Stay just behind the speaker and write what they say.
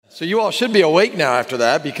So you all should be awake now after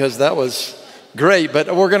that because that was great,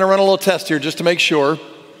 but we're going to run a little test here just to make sure.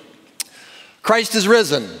 Christ is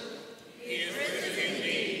risen. He is risen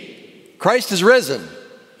indeed. Christ is risen.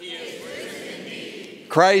 He is risen indeed.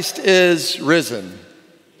 Christ is risen.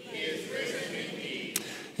 He is risen indeed.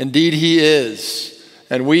 Indeed he is.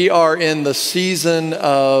 And we are in the season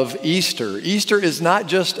of Easter. Easter is not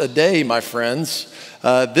just a day, my friends.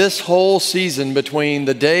 This whole season between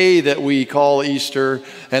the day that we call Easter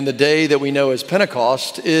and the day that we know as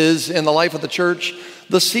Pentecost is, in the life of the church,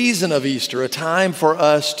 the season of Easter, a time for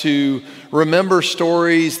us to remember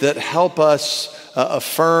stories that help us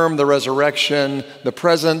affirm the resurrection, the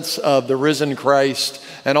presence of the risen Christ,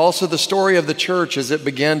 and also the story of the church as it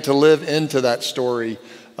began to live into that story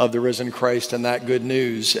of the risen Christ and that good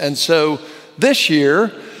news. And so this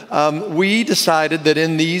year, we decided that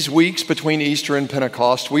in these weeks between Easter and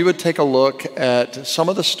Pentecost, we would take a look at some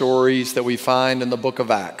of the stories that we find in the book of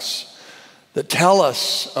Acts that tell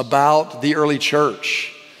us about the early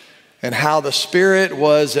church and how the Spirit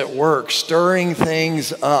was at work stirring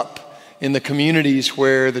things up in the communities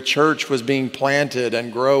where the church was being planted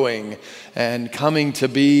and growing and coming to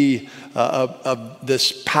be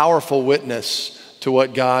this powerful witness to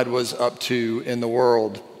what God was up to in the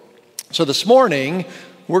world. So this morning,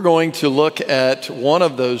 we're going to look at one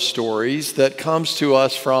of those stories that comes to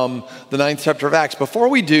us from the 9th chapter of Acts. Before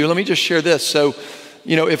we do, let me just share this. So,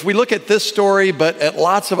 if we look at this story, but at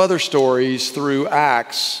lots of other stories through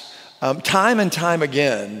Acts, time and time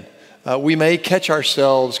again, we may catch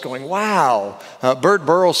ourselves going, wow. Bert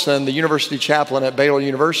Burleson, the university chaplain at Baylor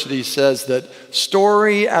University, says that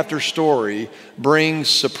story after story brings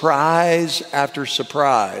surprise after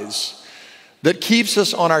surprise that keeps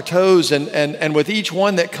us on our toes. And with each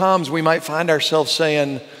one that comes, we might find ourselves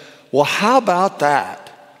saying, well, how about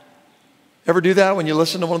that? Ever do that when you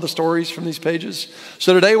listen to one of the stories from these pages?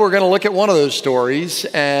 So today we're going to look at one of those stories,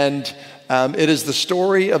 and it is the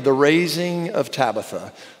story of the raising of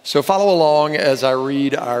Tabitha. So follow along as I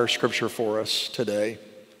read our scripture for us today.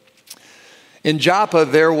 In Joppa,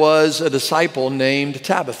 there was a disciple named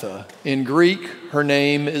Tabitha. In Greek, her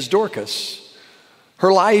name is Dorcas.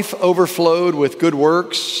 Her life overflowed with good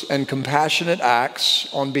works and compassionate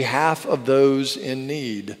acts on behalf of those in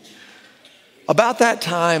need. About that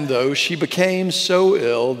time, though, she became so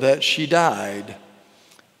ill that she died.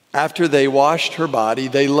 After they washed her body,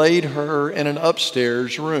 they laid her in an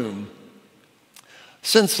upstairs room.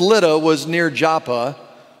 Since Lydda was near Joppa,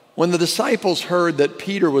 when the disciples heard that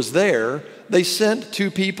Peter was there, they sent 2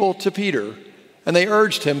 people to Peter, and they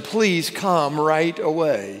urged him, "Please come right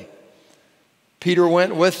away." Peter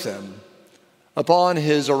went with them. Upon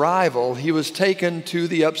his arrival, he was taken to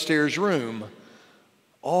the upstairs room.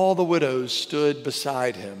 All the widows stood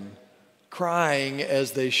beside him, crying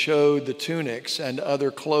as they showed the tunics and other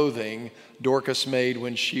clothing Dorcas made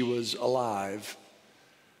when she was alive.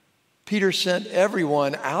 Peter sent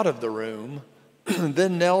everyone out of the room,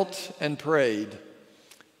 then knelt and prayed.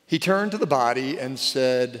 He turned to the body and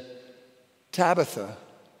said, "Tabitha,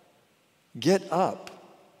 get up."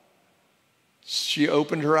 She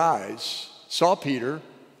opened her eyes, saw Peter,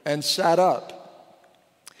 and sat up.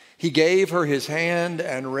 He gave her his hand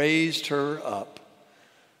and raised her up.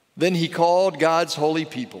 Then he called God's holy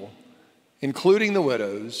people, including the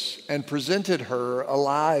widows, and presented her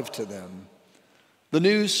alive to them. The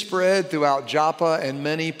news spread throughout Joppa, and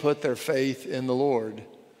many put their faith in the Lord.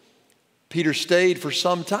 Peter stayed for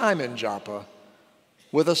some time in Joppa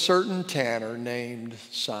with a certain tanner named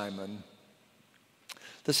Simon.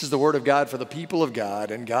 This is the word of God for the people of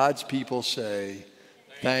God, and God's people say,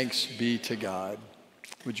 thanks be to God.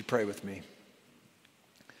 Would you pray with me?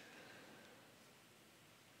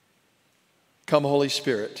 Come, Holy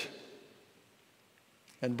Spirit,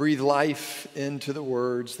 and breathe life into the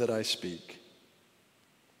words that I speak,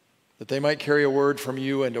 that they might carry a word from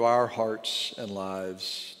you into our hearts and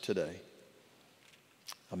lives today.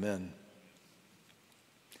 Amen.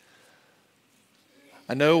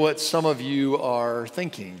 I know what some of you are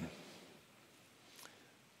thinking.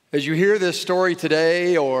 As you hear this story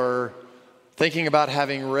today, or thinking about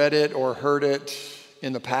having read it or heard it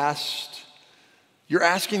in the past, you're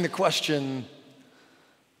asking the question,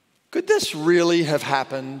 could this really have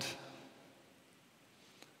happened?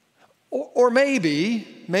 Or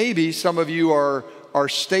maybe some of you are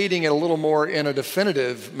stating it a little more in a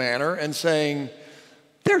definitive manner and saying,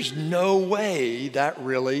 there's no way that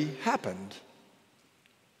really happened.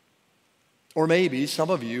 Or maybe some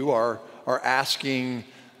of you are asking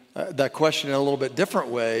that question in a little bit different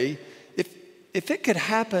way. If it could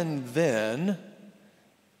happen then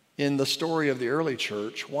in the story of the early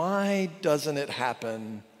church, why doesn't it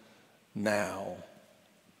happen now?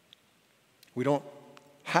 We don't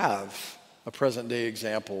have a present day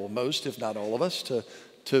example, most, if not all of us,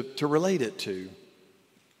 to relate it to.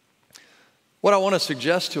 What I want to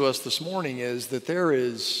suggest to us this morning is that there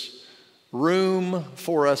is room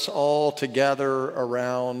for us all to gather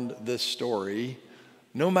around this story,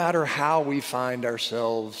 no matter how we find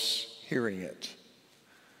ourselves hearing it.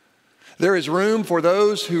 There is room for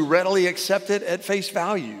those who readily accept it at face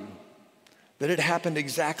value, that it happened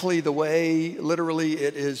exactly the way, literally,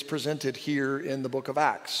 it is presented here in the book of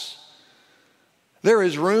Acts. There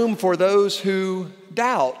is room for those who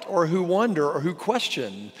doubt or who wonder or who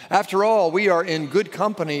question. After all, we are in good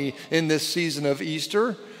company in this season of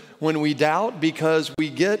Easter when we doubt, because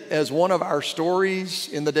we get as one of our stories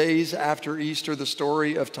in the days after Easter the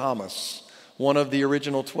story of Thomas, one of the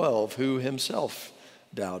original 12, who himself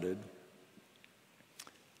doubted.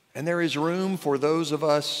 And there is room for those of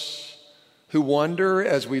us who wonder,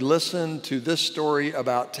 as we listen to this story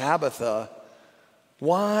about Tabitha,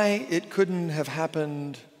 why it couldn't have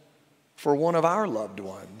happened for one of our loved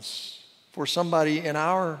ones, for somebody in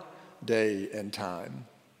our day and time.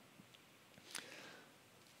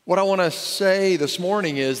 What I want to say this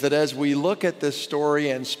morning is that as we look at this story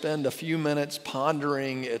and spend a few minutes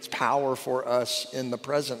pondering its power for us in the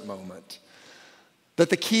present moment, that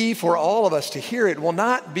the key for all of us to hear it will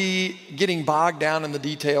not be getting bogged down in the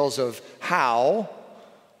details of how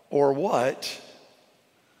or what,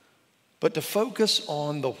 but to focus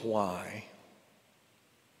on the why.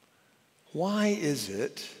 Why is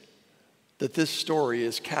it that this story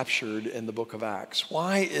is captured in the book of Acts?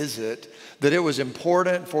 Why is it that it was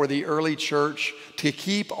important for the early church to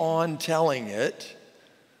keep on telling it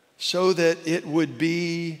so that it would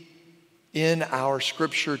be in our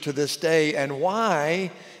scripture to this day? And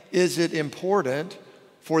why is it important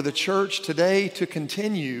for the church today to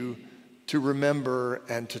continue to remember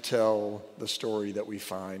and to tell the story that we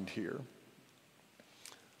find here?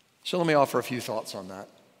 So let me offer a few thoughts on that.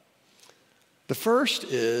 The first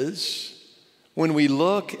is, when we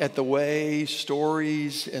look at the way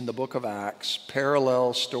stories in the book of Acts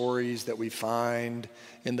parallel stories that we find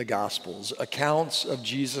in the Gospels, accounts of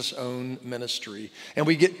Jesus' own ministry, and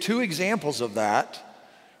we get two examples of that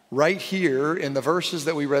right here in the verses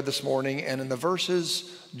that we read this morning and in the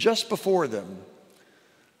verses just before them.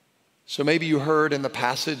 So maybe you heard in the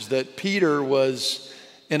passage that Peter was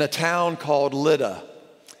in a town called Lydda.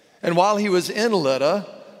 And while he was in Lydda,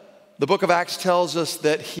 the book of Acts tells us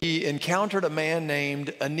that he encountered a man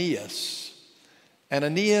named Aeneas. And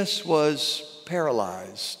Aeneas was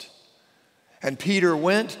paralyzed. And Peter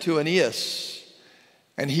went to Aeneas,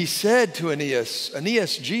 and he said to Aeneas,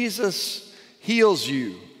 "Aeneas, Jesus heals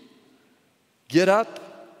you. Get up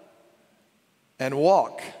and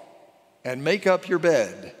walk and make up your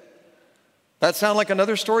bed." That sound like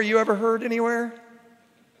another story you ever heard anywhere?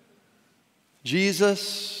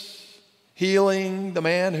 Jesus healing the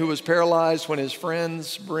man who was paralyzed when his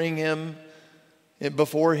friends bring him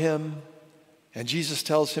before him, and Jesus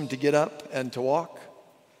tells him to get up and to walk.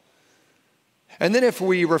 And then if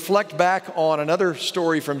we reflect back on another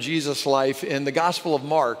story from Jesus' life in the Gospel of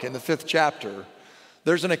Mark in the 5th chapter,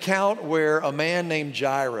 there's an account where a man named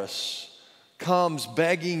Jairus comes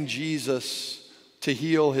begging Jesus to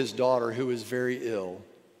heal his daughter who is very ill.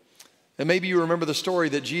 And maybe you remember the story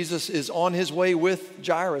that Jesus is on his way with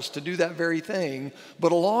Jairus to do that very thing,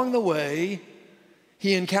 but along the way,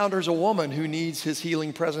 he encounters a woman who needs his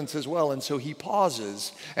healing presence as well, and so he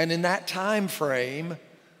pauses. And in that time frame,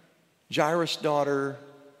 Jairus' daughter,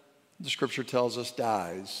 the scripture tells us,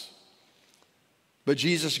 dies. But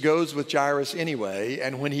Jesus goes with Jairus anyway,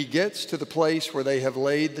 and when he gets to the place where they have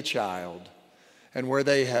laid the child and where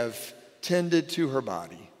they have tended to her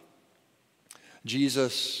body,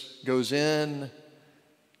 Jesus goes in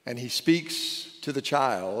and he speaks to the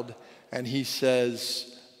child and he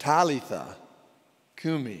says, "Talitha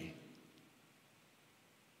kumi,"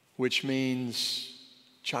 which means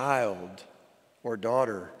child or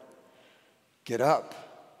daughter, get up.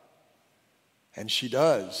 And she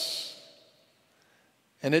does.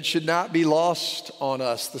 And it should not be lost on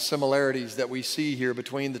us, the similarities that we see here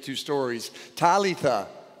between the two stories. Talitha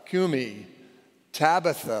kumi,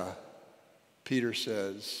 Tabitha, Peter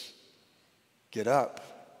says, get up.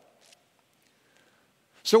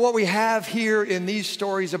 So what we have here in these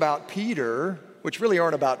stories about Peter, which really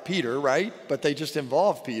aren't about Peter, right? But they just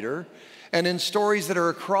involve Peter. And in stories that are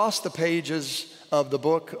across the pages of the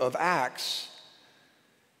book of Acts,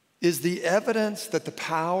 is the evidence that the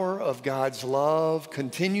power of God's love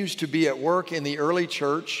continues to be at work in the early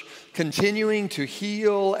church, continuing to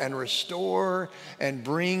heal and restore and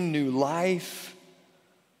bring new life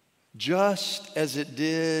just as it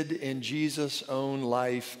did in Jesus' own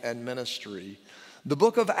life and ministry. The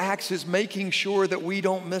book of Acts is making sure that we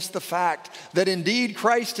don't miss the fact that indeed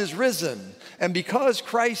Christ is risen. And because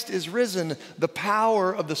Christ is risen, the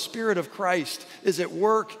power of the Spirit of Christ is at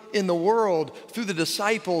work in the world through the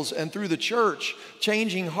disciples and through the church,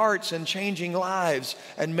 changing hearts and changing lives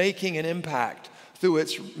and making an impact through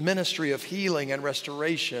its ministry of healing and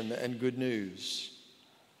restoration and good news.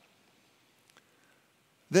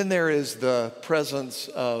 Then there is the presence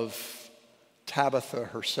of Tabitha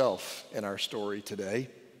herself in our story today.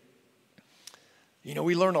 You know,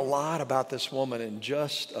 we learn a lot about this woman in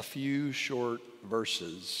just a few short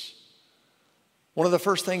verses. One of the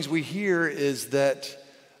first things we hear is that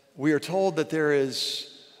we are told that there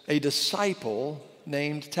is a disciple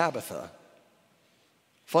named Tabitha.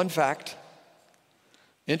 Fun fact,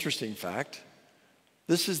 interesting fact,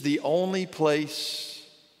 this is the only place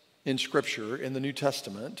in Scripture, in the New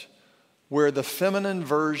Testament, where the feminine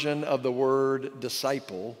version of the word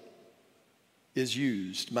disciple is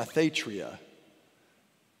used, mathetria.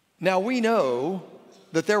 Now we know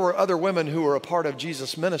that there were other women who were a part of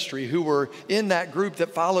Jesus' ministry who were in that group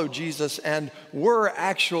that followed Jesus and were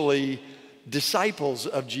actually disciples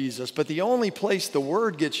of Jesus, but the only place the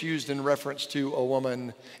word gets used in reference to a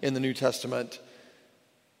woman in the New Testament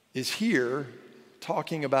is here,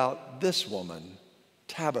 talking about this woman,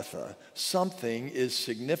 Tabitha. Something is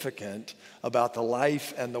significant about the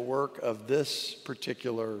life and the work of this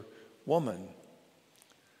particular woman.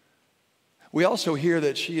 We also hear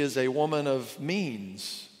that she is a woman of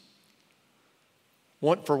means.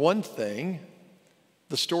 For one thing,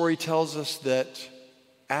 the story tells us that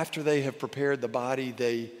after they have prepared the body,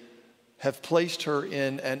 they have placed her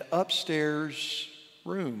in an upstairs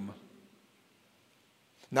room.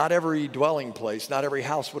 Not every dwelling place, not every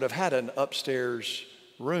house would have had an upstairs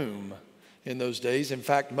room in those days. In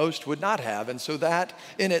fact, most would not have. And so that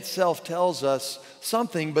in itself tells us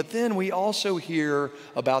something. But then we also hear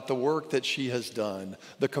about the work that she has done,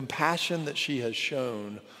 the compassion that she has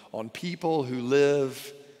shown on people who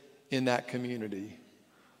live in that community,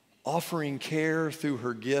 offering care through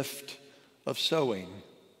her gift of sewing.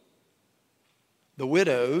 The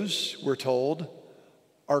widows, we're told,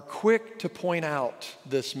 are quick to point out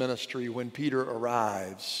this ministry when Peter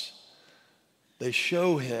arrives. They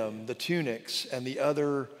show him the tunics and the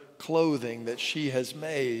other clothing that she has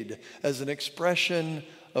made as an expression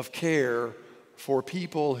of care for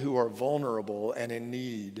people who are vulnerable and in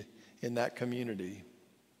need in that community.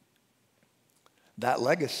 That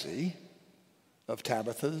legacy of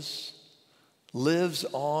Tabitha's lives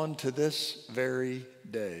on to this very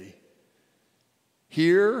day.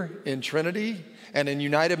 Here in Trinity and in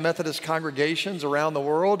United Methodist congregations around the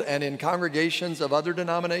world and in congregations of other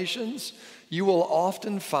denominations, you will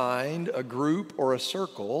often find a group or a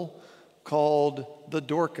circle called the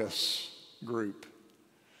Dorcas group.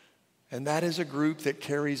 And that is a group that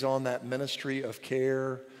carries on that ministry of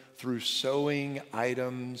care through sewing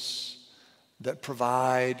items that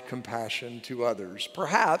provide compassion to others.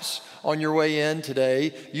 Perhaps on your way in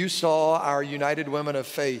today, you saw our United Women of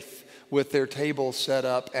Faith with their table set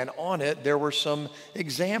up, and on it there were some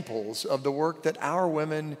examples of the work that our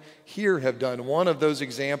women here have done. One of those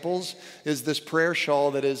examples is this prayer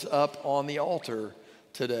shawl that is up on the altar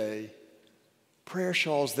today. Prayer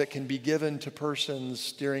shawls that can be given to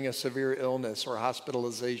persons during a severe illness or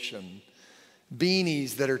hospitalization.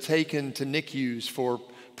 Beanies that are taken to NICUs for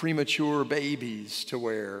premature babies to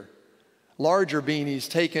wear. Larger beanies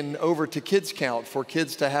taken over to Kids Count for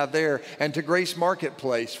kids to have there, and to Grace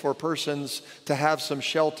Marketplace for persons to have some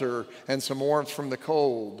shelter and some warmth from the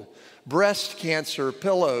cold. Breast cancer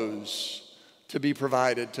pillows to be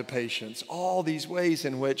provided to patients. All these ways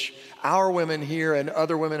in which our women here and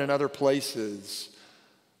other women in other places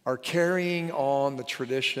are carrying on the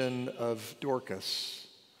tradition of Dorcas,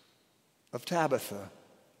 of Tabitha.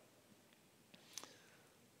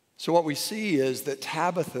 So what we see is that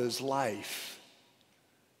Tabitha's life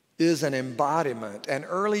is an embodiment, an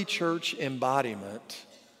early church embodiment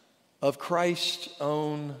of Christ's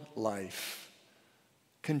own life,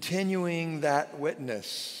 continuing that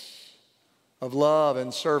witness of love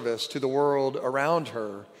and service to the world around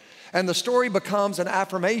her. And the story becomes an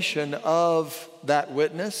affirmation of that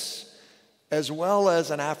witness, as well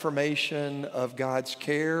as an affirmation of God's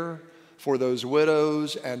care for those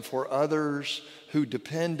widows and for others who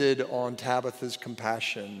depended on Tabitha's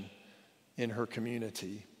compassion in her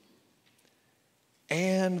community.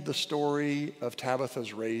 And the story of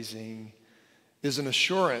Tabitha's raising is an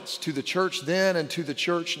assurance to the church then and to the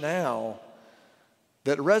church now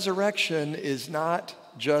that resurrection is not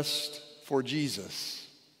just for Jesus.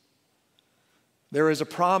 There is a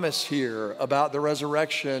promise here about the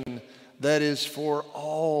resurrection that is for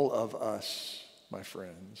all of us, my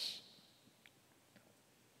friends.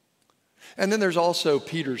 And then there's also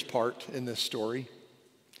Peter's part in this story.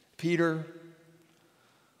 Peter,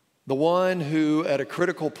 the one who at a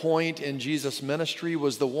critical point in Jesus' ministry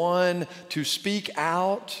was the one to speak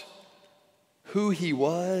out who he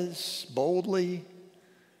was boldly,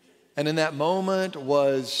 and in that moment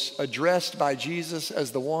was addressed by Jesus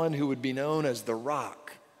as the one who would be known as the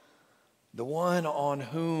rock, the one on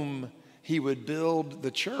whom he would build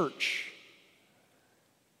the church.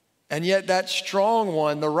 And yet that strong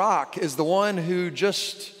one, the rock, is the one who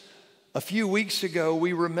just a few weeks ago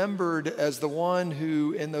we remembered as the one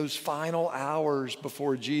who in those final hours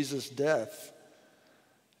before Jesus' death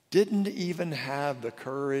didn't even have the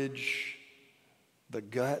courage, the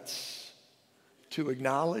guts to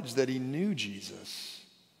acknowledge that he knew Jesus,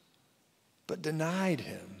 but denied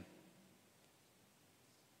him.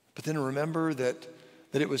 But then remember that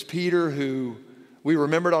it was Peter who we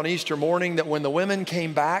remembered on Easter morning that when the women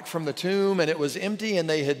came back from the tomb and it was empty and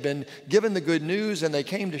they had been given the good news and they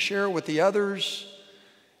came to share it with the others,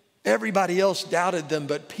 everybody else doubted them,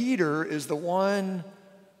 but Peter is the one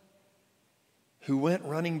who went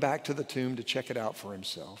running back to the tomb to check it out for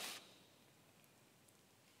himself.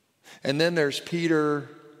 And then there's Peter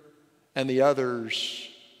and the others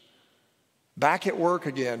back at work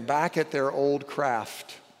again, back at their old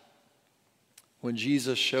craft, when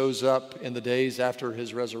Jesus shows up in the days after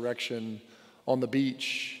his resurrection on the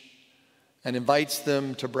beach and invites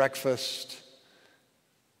them to breakfast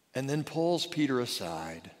and then pulls Peter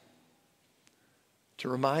aside to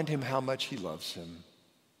remind him how much he loves him,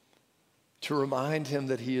 to remind him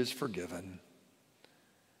that he is forgiven,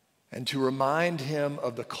 and to remind him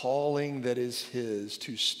of the calling that is his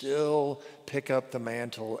to still pick up the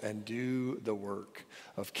mantle and do the work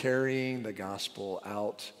of carrying the gospel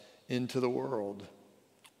out into the world.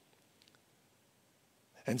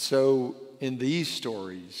 And so in these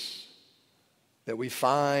stories that we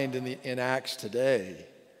find in Acts today,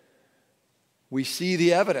 we see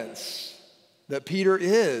the evidence that Peter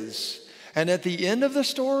is. And at the end of the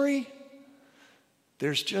story,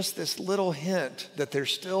 there's just this little hint that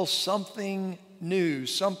there's still something new,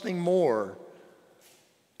 something more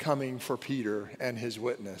coming for Peter and his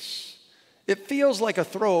witness. It feels like a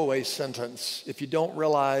throwaway sentence if you don't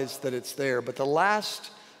realize that it's there, but the last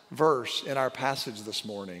verse in our passage this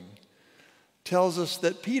morning tells us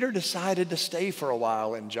that Peter decided to stay for a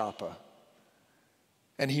while in Joppa,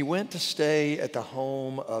 and he went to stay at the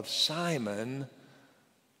home of Simon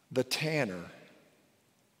the tanner,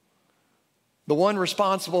 the one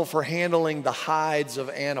responsible for handling the hides of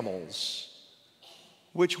animals,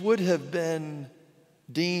 which would have been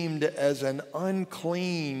deemed as an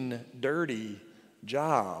unclean, dirty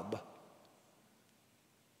job.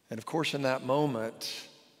 And of course, in that moment,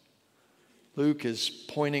 Luke is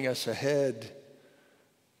pointing us ahead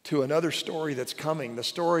to another story that's coming, the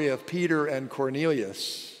story of Peter and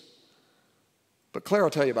Cornelius. But Claire will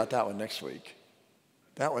tell you about that one next week.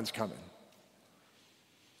 That one's coming.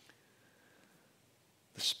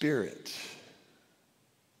 The Spirit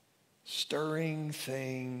stirring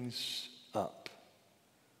things up,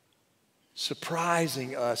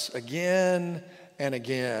 surprising us again and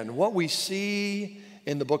again. What we see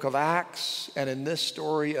in the book of Acts and in this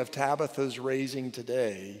story of Tabitha's raising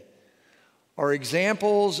today are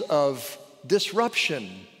examples of disruption.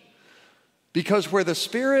 Because where the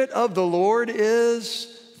Spirit of the Lord is,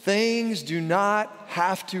 things do not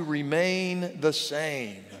have to remain the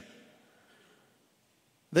same.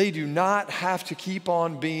 They do not have to keep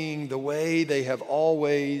on being the way they have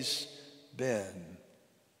always been.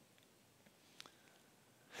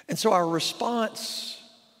 And so our response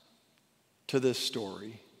to this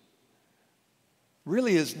story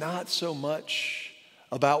really is not so much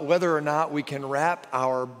about whether or not we can wrap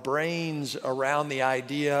our brains around the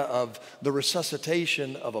idea of the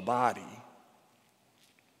resuscitation of a body.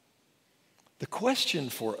 The question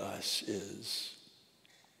for us is,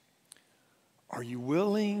 are you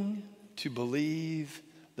willing to believe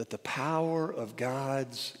that the power of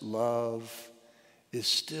God's love is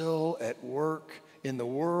still at work in the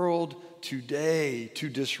world today to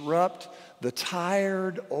disrupt the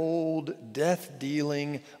tired, old,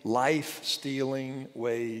 death-dealing, life-stealing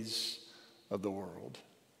ways of the world?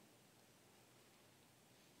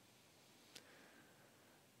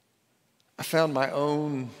 I found my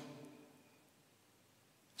own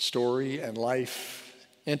story and life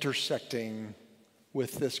intersecting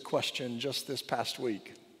with this question just this past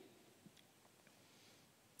week.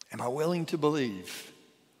 Am I willing to believe?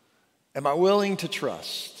 Am I willing to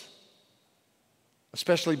trust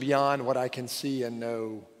especially beyond what I can see and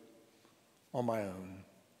know on my own.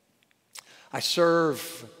 I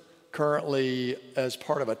serve currently as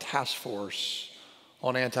part of a task force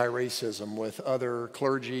on anti-racism with other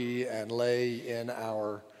clergy and lay in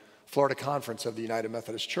our Florida Conference of the United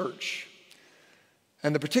Methodist Church.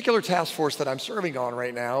 And the particular task force that I'm serving on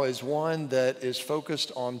right now is one that is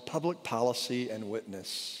focused on public policy and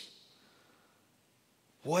witness.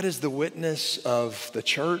 What is the witness of the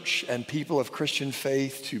church and people of Christian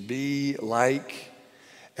faith to be like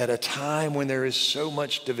at a time when there is so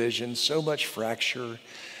much division, so much fracture?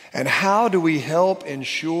 And how do we help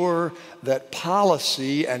ensure that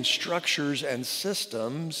policy and structures and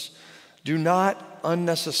systems do not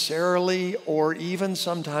unnecessarily or even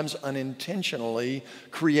sometimes unintentionally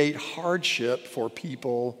create hardship for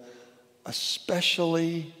people,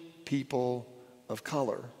 especially people of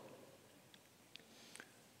color?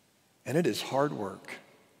 And it is hard work,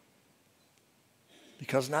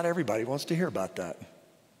 because not everybody wants to hear about that.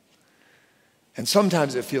 And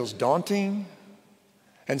sometimes it feels daunting,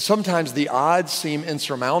 and sometimes the odds seem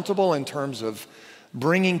insurmountable in terms of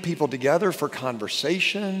bringing people together for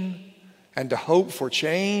conversation and to hope for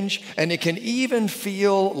change. And it can even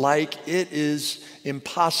feel like it is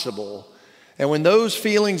impossible. And when those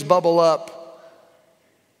feelings bubble up,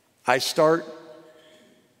 I start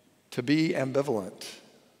to be ambivalent,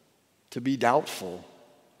 to be doubtful,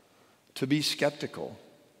 to be skeptical,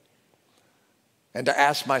 and to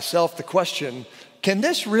ask myself the question, can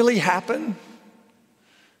this really happen?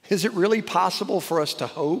 Is it really possible for us to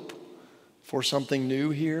hope for something new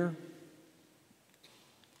here?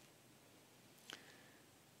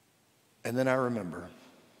 And then I remember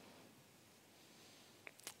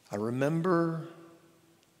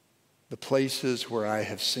the places where I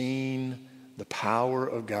have seen the power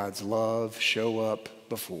of God's love show up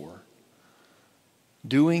before,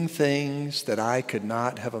 doing things that I could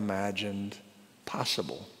not have imagined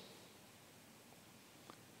possible,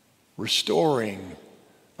 restoring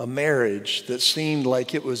a marriage that seemed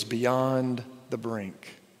like it was beyond the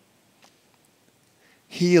brink,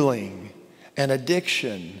 healing an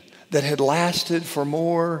addiction that had lasted for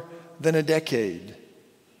more than a decade,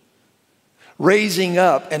 raising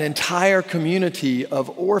up an entire community of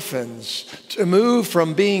orphans to move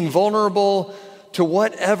from being vulnerable to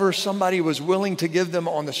whatever somebody was willing to give them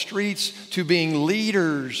on the streets to being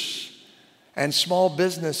leaders and small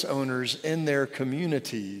business owners in their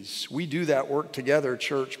communities. We do that work together,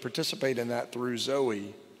 church, participate in that through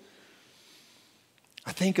Zoe.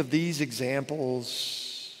 I think of these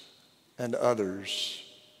examples and others.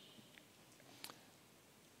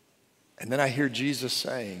 And then I hear Jesus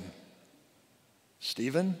saying,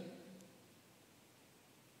 Stephen,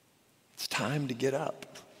 it's time to get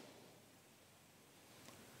up.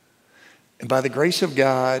 And by the grace of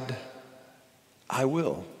God, I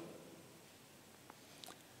will.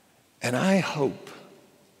 And I hope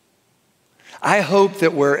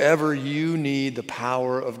that wherever you need the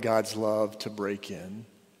power of God's love to break in,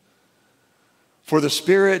 for the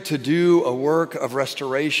Spirit to do a work of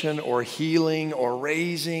restoration or healing or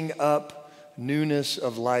raising up newness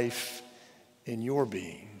of life in your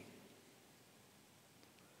being,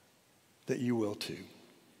 that you will too.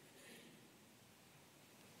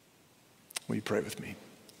 Will you pray with me?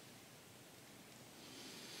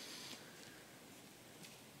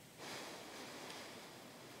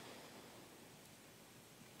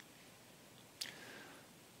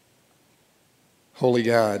 Holy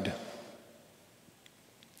God,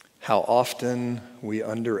 how often we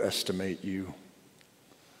underestimate you.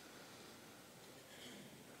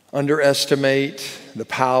 Underestimate the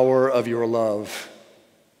power of your love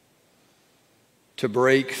to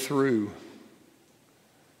break through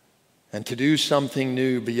and to do something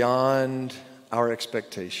new beyond our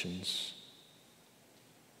expectations,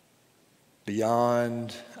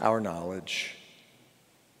 beyond our knowledge.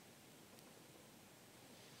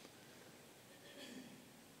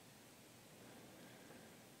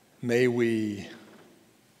 May we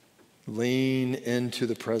lean into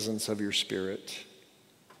the presence of your Spirit,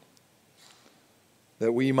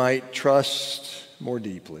 that we might trust more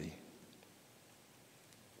deeply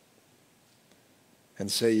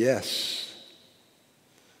and say yes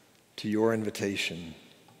to your invitation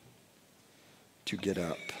to get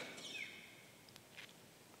up.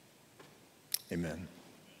 Amen.